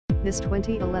This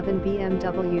 2011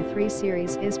 BMW 3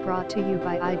 Series is brought to you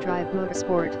by iDrive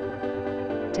Motorsport.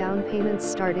 Down payments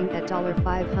starting at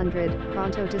 $500,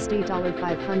 pronto desde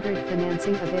 $500,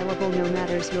 financing available no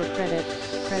matters your credit.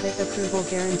 Credit approval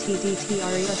guarantee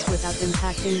DTRES without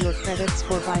impacting your credit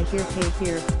score. Buy here, pay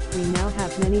here. We now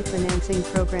have many financing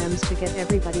programs to get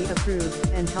everybody approved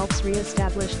and helps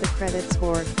re-establish the credit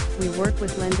score. We work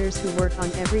with lenders who work on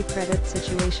every credit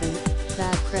situation: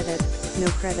 bad credit, no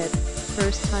credit,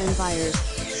 first-time buyers,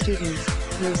 students,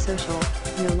 no social,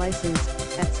 no license,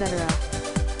 etc.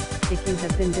 If you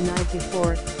have been denied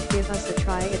before, give us a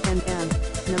try at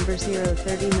number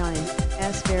 039,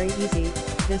 very easy.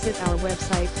 Visit our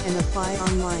website and apply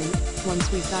online. Once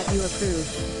we've got you approved,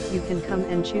 you can come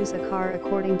and choose a car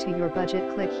according to your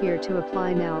budget. Click here to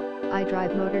apply now.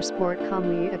 iDriveMotorsport.com.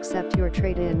 We accept your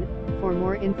trade-in. For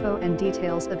more info and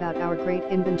details about our great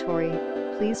inventory,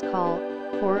 please call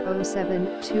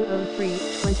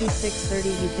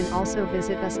 407-203-2630. You can also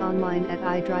visit us online at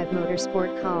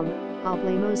iDriveMotorsport.com.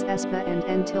 Hablemos Espa and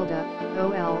N tilde,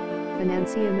 OL,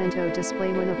 Financiamiento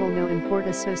Displayable no importa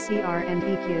asociar and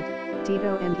equid,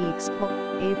 Digo and Expo,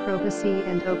 A Proba C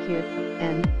and Oquid,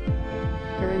 N.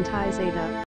 Garantizada.